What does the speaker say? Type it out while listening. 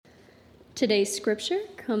Today's scripture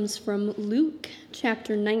comes from Luke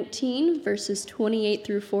chapter 19, verses 28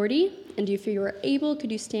 through 40. And if you are able,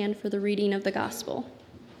 could you stand for the reading of the gospel?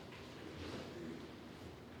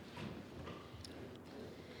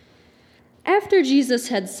 After Jesus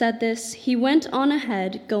had said this, he went on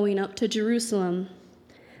ahead, going up to Jerusalem.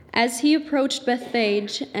 As he approached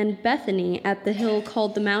Bethphage and Bethany at the hill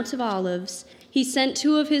called the Mount of Olives, he sent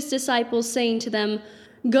two of his disciples, saying to them,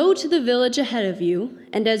 "Go to the village ahead of you,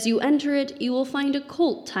 and as you enter it, you will find a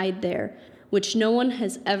colt tied there, which no one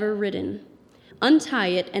has ever ridden. Untie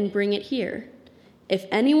it and bring it here. If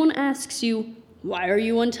anyone asks you, 'Why are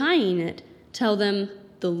you untying it?' tell them,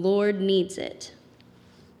 'The Lord needs it.'"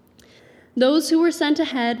 Those who were sent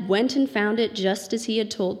ahead went and found it just as he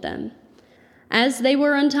had told them. As they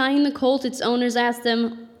were untying the colt, its owners asked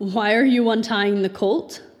them, "Why are you untying the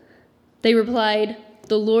colt?" They replied,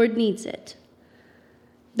 "The Lord needs it."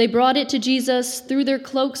 They brought it to Jesus, threw their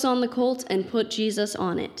cloaks on the colt, and put Jesus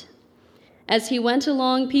on it. As he went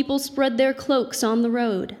along, people spread their cloaks on the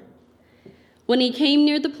road. When he came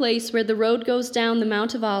near the place where the road goes down the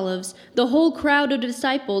Mount of Olives, the whole crowd of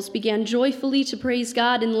disciples began joyfully to praise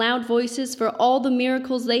God in loud voices for all the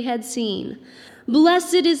miracles they had seen.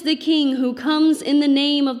 "Blessed is the King who comes in the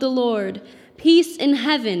name of the Lord, peace in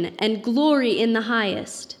heaven and glory in the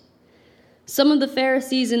highest." Some of the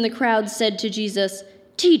Pharisees in the crowd said to Jesus,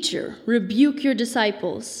 "Teacher, rebuke your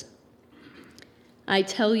disciples." "I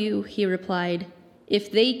tell you," he replied,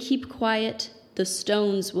 "if they keep quiet, the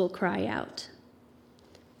stones will cry out."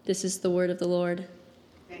 This is the word of the Lord.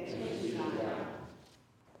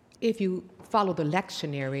 If you follow the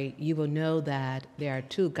lectionary, you will know that there are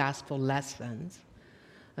two gospel lessons.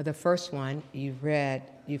 The first one you've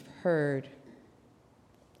heard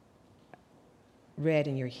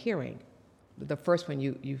in your hearing. The first one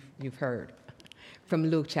you've heard from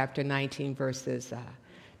Luke chapter 19, verses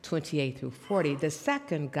 28 through 40. The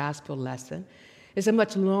second gospel lesson is a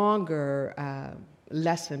much longer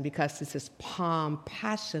lesson because this is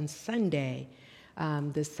Passion Sunday.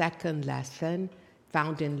 The second lesson,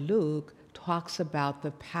 found in Luke, talks about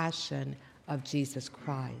the passion of Jesus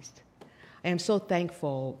Christ. I am so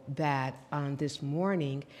thankful that this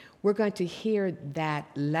morning we're going to hear that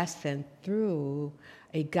lesson through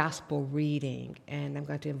a gospel reading. And I'm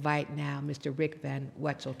going to invite now Mr. Rick Van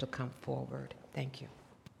Wetzel to come forward. Thank you.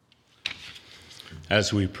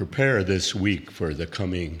 As we prepare this week for the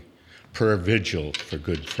coming prayer vigil for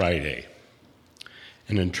Good Friday,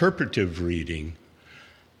 an interpretive reading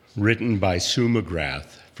written by Sue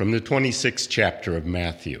McGrath from the 26th chapter of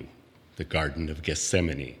Matthew, the Garden of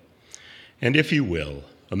Gethsemane. And if you will,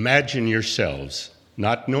 imagine yourselves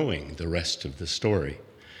not knowing the rest of the story,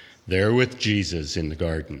 there with Jesus in the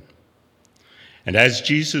garden. And as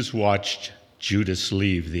Jesus watched Judas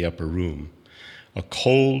leave the upper room, a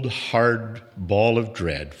cold, hard ball of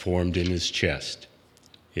dread formed in his chest.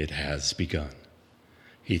 It has begun,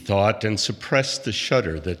 he thought, and suppressed the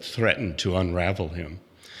shudder that threatened to unravel him.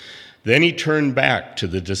 Then he turned back to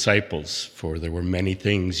the disciples, for there were many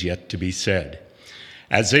things yet to be said.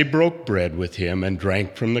 As they broke bread with him and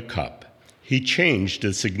drank from the cup, he changed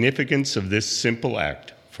the significance of this simple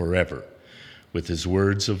act forever with his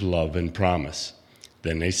words of love and promise.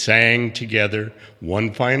 Then they sang together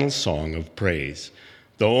one final song of praise,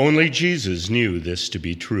 though only Jesus knew this to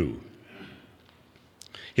be true.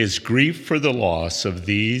 His grief for the loss of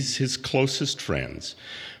these, his closest friends,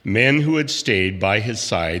 men who had stayed by his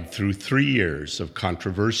side through 3 years of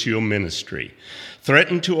controversial ministry,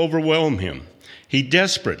 threatened to overwhelm him. He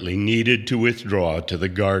desperately needed to withdraw to the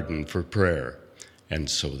garden for prayer, and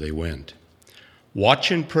so they went.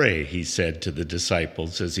 "Watch and pray," he said to the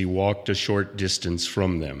disciples as he walked a short distance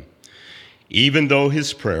from them. Even though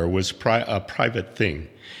his prayer was a private thing,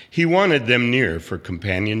 he wanted them near for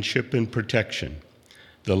companionship and protection.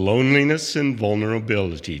 The loneliness and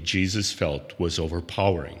vulnerability Jesus felt was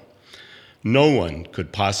overpowering. No one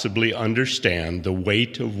could possibly understand the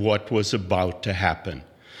weight of what was about to happen,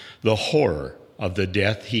 the horror of the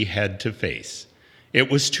death he had to face. It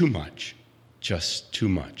was too much, just too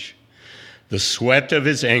much. The sweat of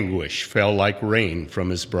his anguish fell like rain from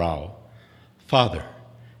his brow. "Father,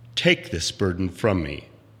 take this burden from me.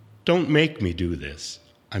 Don't make me do this.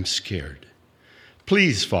 I'm scared.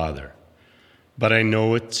 Please, Father. But I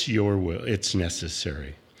know it's your will. It's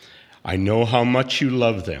necessary. I know how much you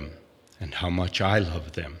love them and how much I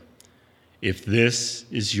love them. If this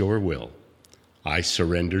is your will, I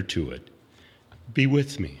surrender to it. Be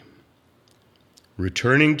with me."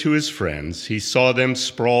 Returning to his friends, he saw them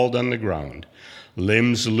sprawled on the ground,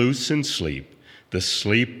 limbs loose in sleep, the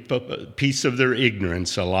sleep piece of their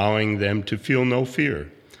ignorance allowing them to feel no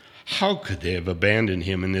fear. How could they have abandoned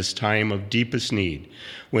him in this time of deepest need,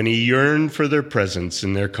 when he yearned for their presence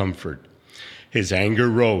and their comfort? His anger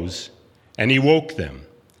rose, and he woke them.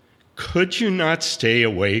 Could you not stay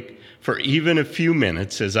awake for even a few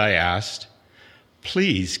minutes, as I asked?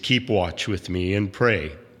 Please keep watch with me and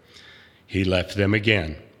pray. He left them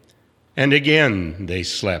again, and again they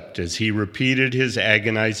slept as he repeated his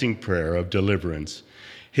agonizing prayer of deliverance,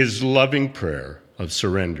 his loving prayer of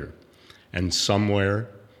surrender. And somewhere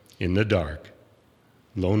in the dark,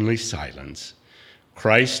 lonely silence,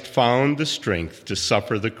 Christ found the strength to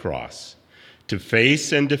suffer the cross, to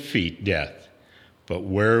face and defeat death. But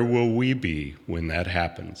where will we be when that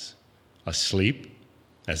happens? Asleep,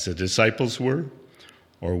 as the disciples were?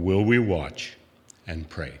 Or will we watch and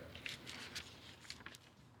pray?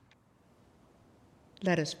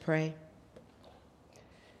 Let us pray.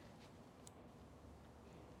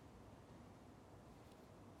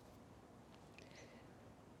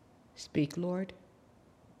 Speak, Lord,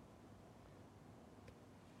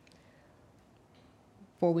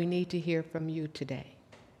 for we need to hear from you today.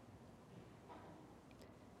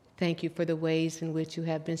 Thank you for the ways in which you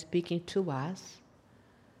have been speaking to us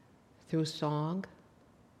through song,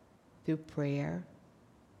 through prayer,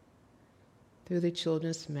 through the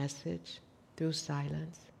children's message, through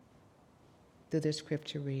silence, through the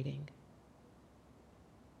scripture reading.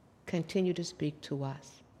 Continue to speak to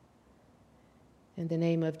us. In the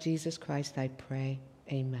name of Jesus Christ, I pray.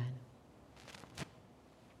 Amen.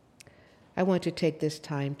 I want to take this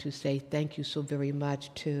time to say thank you so very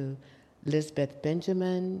much to Lisbeth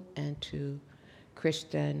Benjamin and to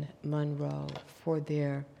Kristen Monroe for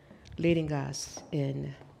their leading us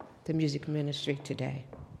in the music ministry today.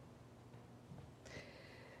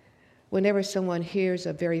 Whenever someone hears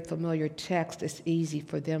a very familiar text, it's easy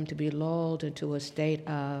for them to be lulled into a state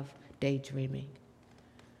of daydreaming.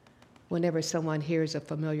 Whenever someone hears a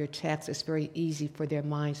familiar text, it's very easy for their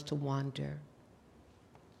minds to wander.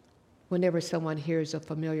 Whenever someone hears a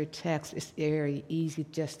familiar text, it's very easy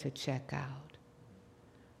just to check out.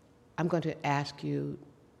 I'm going to ask you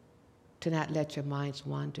to not let your minds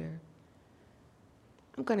wander.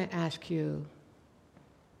 I'm going to ask you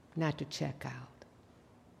not to check out.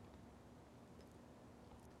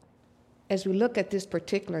 As we look at this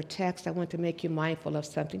particular text, I want to make you mindful of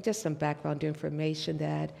something, just some background information,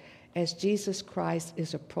 that as Jesus Christ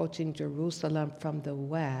is approaching Jerusalem from the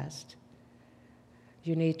west,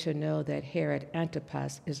 you need to know that Herod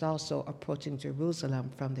Antipas is also approaching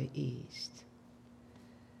Jerusalem from the east.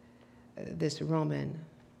 This Roman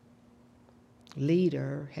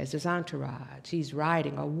leader has his entourage. He's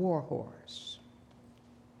riding a war horse.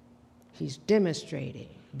 He's demonstrating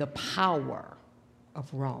the power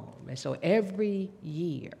of Rome. And so every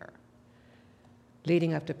year,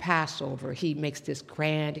 leading up to Passover, he makes this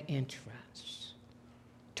grand entrance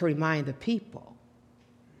to remind the people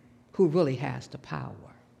who really has the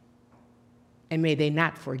power. And may they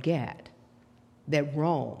not forget that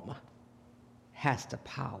Rome has the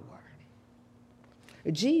power.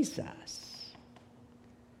 Jesus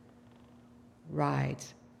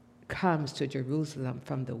comes to Jerusalem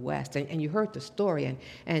from the west. And you heard the story,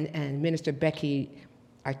 and Minister Becky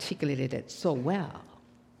articulated it so well.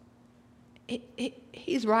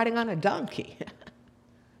 He's riding on a donkey.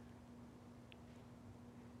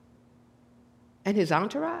 And his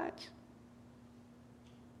entourage?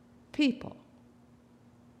 People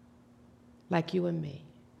like you and me,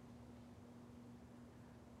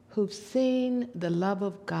 who've seen the love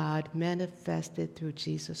of God manifested through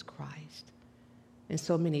Jesus Christ in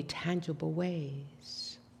so many tangible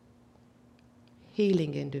ways,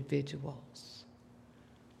 healing individuals,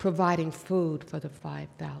 providing food for the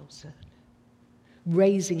 5,000,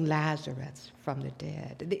 raising Lazarus from the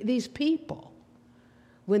dead. These people,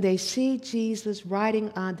 when they see Jesus riding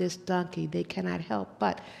on this donkey, they cannot help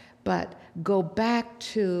but go back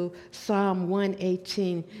to Psalm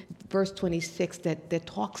 118, verse 26, that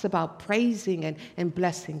talks about praising and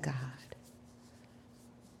blessing God.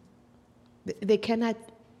 They cannot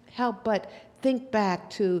help but think back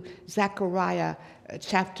to Zechariah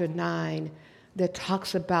chapter 9 that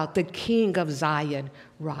talks about the King of Zion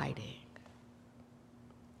riding.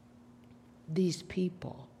 These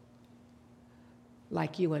people,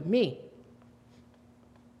 like you and me,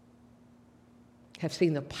 have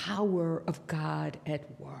seen the power of God at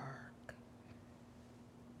work.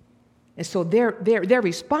 And so their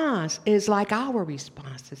response is like our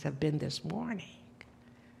responses have been this morning.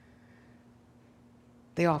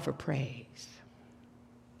 They offer praise.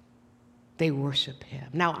 They worship him.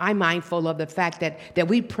 Now, I'm mindful of the fact that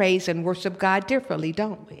we praise and worship God differently,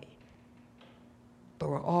 don't we? But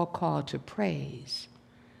we're all called to praise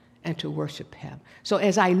and to worship him. So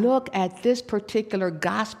as I look at this particular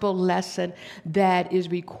gospel lesson that is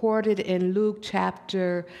recorded in Luke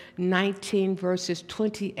chapter 19, verses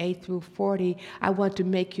 28 through 40, I want to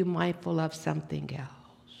make you mindful of something else.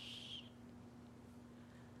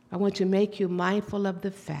 I want to make you mindful of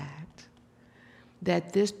the fact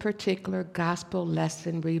that this particular gospel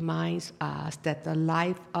lesson reminds us that the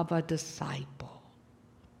life of a disciple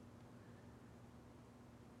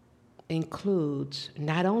includes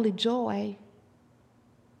not only joy,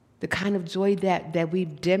 the kind of joy that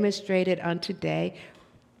we've demonstrated on today,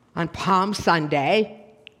 on Palm Sunday,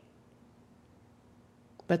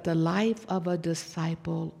 but the life of a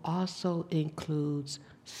disciple also includes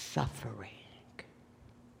suffering.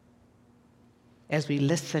 As we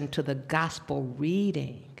listen to the gospel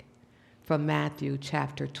reading from Matthew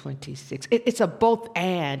chapter 26. It's a both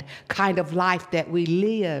and kind of life that we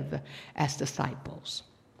live as disciples.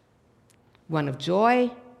 One of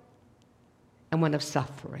joy and one of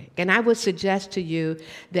suffering. And I would suggest to you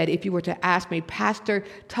that if you were to ask me, Pastor,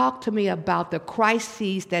 talk to me about the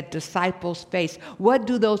crises that disciples face. What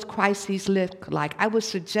do those crises look like? I would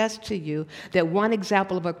suggest to you that one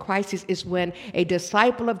example of a crisis is when a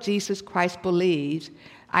disciple of Jesus Christ believes,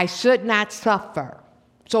 I should not suffer.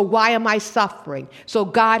 So why am I suffering? So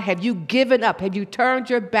God, have you given up? Have you turned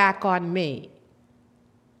your back on me?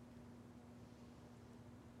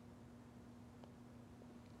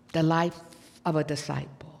 The life of a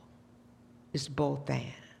disciple is both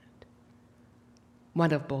and.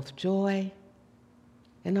 One of both joy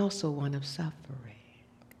and also one of suffering.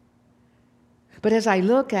 But as I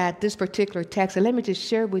look at this particular text, and let me just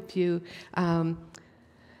share with you,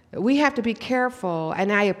 we have to be careful,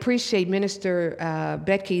 and I appreciate Minister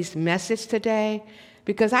Becky's message today,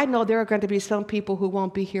 because I know there are going to be some people who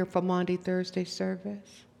won't be here for Maundy Thursday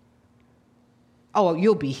service. Oh,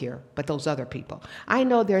 you'll be here, but those other people. I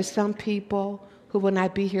know there are some people who will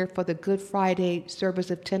not be here for the Good Friday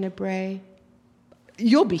service of Tenebrae.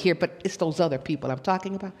 You'll be here, but it's those other people I'm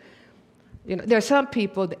talking about. You know, there are some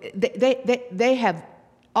people, they have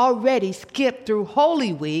already skipped through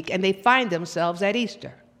Holy Week and they find themselves at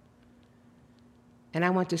Easter. And I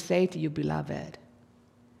want to say to you, beloved,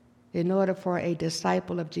 in order for a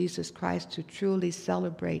disciple of Jesus Christ to truly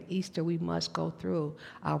celebrate Easter, we must go through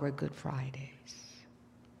our Good Fridays.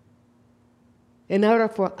 In order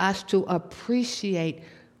for us to appreciate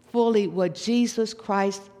fully what Jesus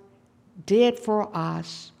Christ did for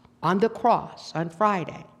us on the cross on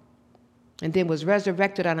Friday, and then was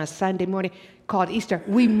resurrected on a Sunday morning called Easter,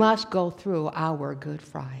 we must go through our Good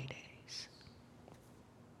Fridays.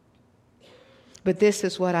 But this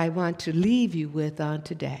is what I want to leave you with on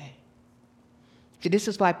today. See, this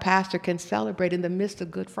is why Pastor can celebrate in the midst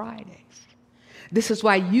of Good Fridays. This is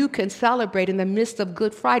why you can celebrate in the midst of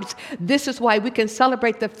Good Fridays. This is why we can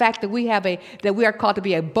celebrate the fact that we are called to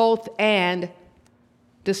be a both and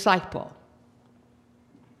disciple.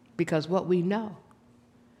 Because what we know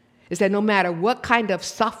is that no matter what kind of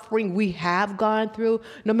suffering we have gone through,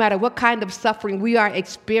 no matter what kind of suffering we are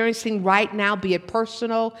experiencing right now, be it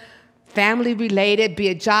personal, family related, be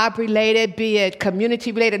it job related, be it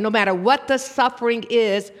community related, no matter what the suffering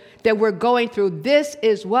is that we're going through, this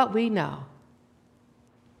is what we know.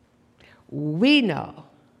 We know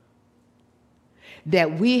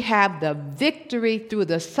that we have the victory through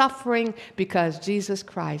the suffering because Jesus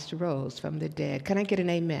Christ rose from the dead. Can I get an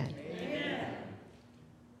amen? Amen.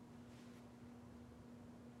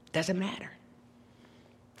 Doesn't matter.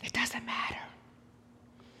 It doesn't matter.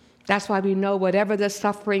 That's why we know whatever the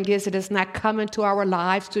suffering is, it has not come into our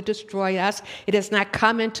lives to destroy us. It has not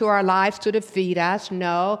come into our lives to defeat us.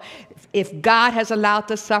 No. If God has allowed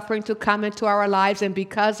the suffering to come into our lives, and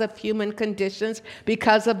because of human conditions,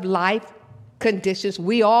 because of life conditions,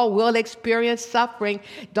 we all will experience suffering.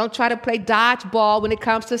 Don't try to play dodgeball when it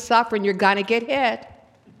comes to suffering. You're going to get hit.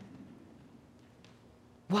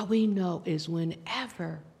 What we know is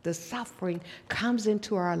whenever the suffering comes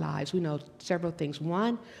into our lives, we know several things.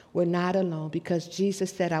 One, we're not alone because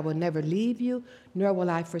Jesus said, I will never leave you, nor will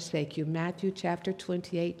I forsake you. Matthew chapter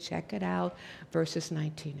 28, check it out, verses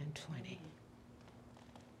 19 and 20.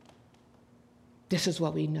 This is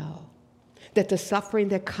what we know, that the suffering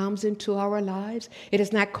that comes into our lives, it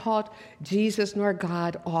has not caught Jesus nor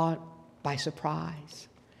God all by surprise.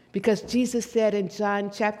 Because Jesus said in John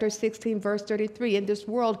chapter 16, verse 33, in this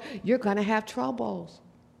world, you're going to have troubles.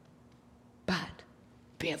 But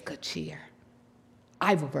be of good cheer.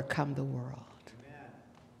 I've overcome the world. Amen.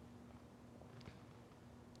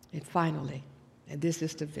 And finally, and this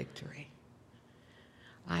is the victory,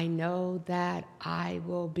 I know that I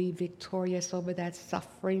will be victorious over that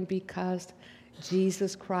suffering because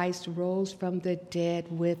Jesus Christ rose from the dead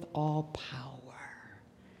with all power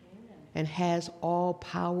and has all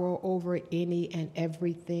power over any and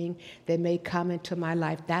everything that may come into my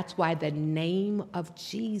life. That's why the name of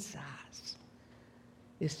Jesus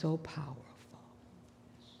is so powerful.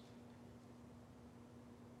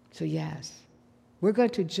 So yes, we're going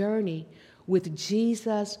to journey with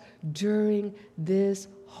Jesus during this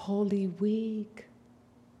Holy Week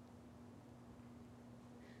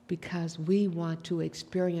because we want to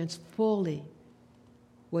experience fully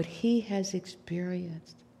what he has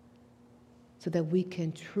experienced so that we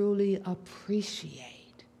can truly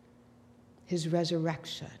appreciate his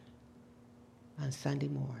resurrection on Sunday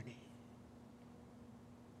morning.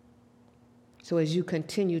 So as you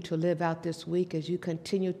continue to live out this week, as you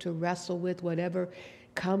continue to wrestle with whatever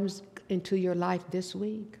comes into your life this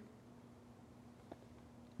week,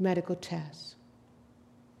 medical tests,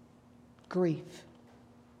 grief,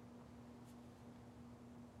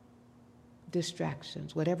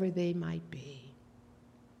 distractions, whatever they might be,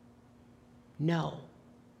 know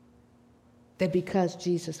that because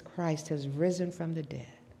Jesus Christ has risen from the dead,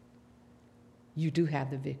 you do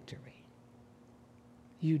have the victory.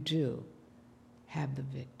 You do have the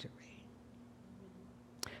victory.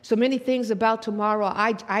 So many things about tomorrow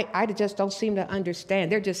I just don't seem to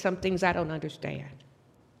understand. There are just some things I don't understand.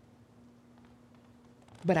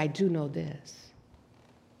 But I do know this.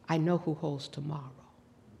 I know who holds tomorrow.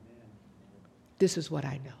 This is what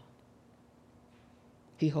I know.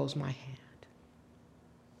 He holds my hand.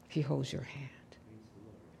 He holds your hand.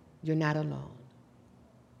 You're not alone.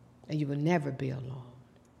 And you will never be alone.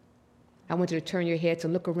 I want you to turn your heads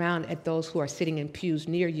and look around at those who are sitting in pews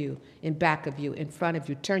near you, in back of you, in front of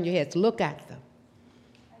you. Turn your heads. Look at them.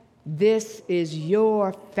 This is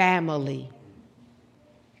your family.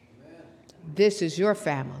 This is your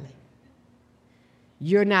family.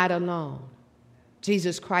 You're not alone.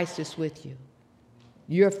 Jesus Christ is with you.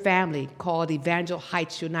 Your family, called Evangel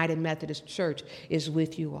Heights United Methodist Church, is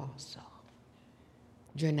with you also.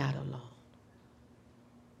 You're not alone.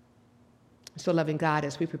 So, loving God,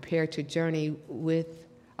 as we prepare to journey with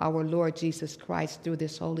our Lord Jesus Christ through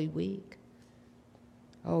this Holy Week,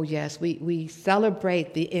 oh yes, we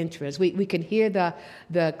celebrate the entrance. We can hear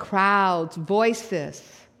the crowd's voices.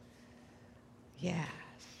 Yes.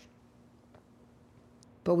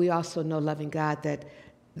 But we also know, loving God, that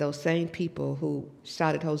those same people who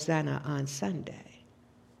shouted Hosanna on Sunday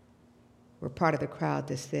were part of the crowd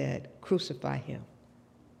that said, crucify him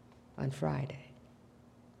on Friday.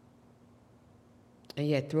 And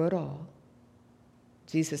yet through it all,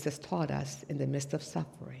 Jesus has taught us in the midst of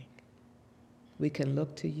suffering, we can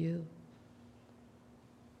look to you.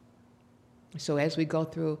 So as we go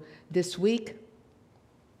through this week,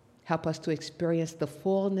 help us to experience the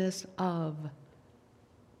fullness of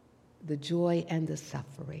the joy and the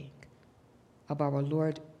suffering of our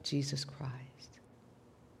Lord Jesus Christ,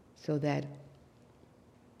 so that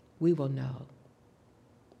we will know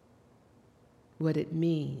what it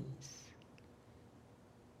means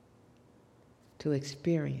to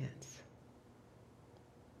experience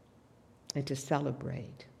and to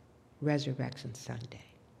celebrate Resurrection Sunday.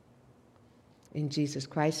 In Jesus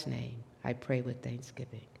Christ's name, I pray with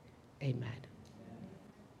thanksgiving. Amen.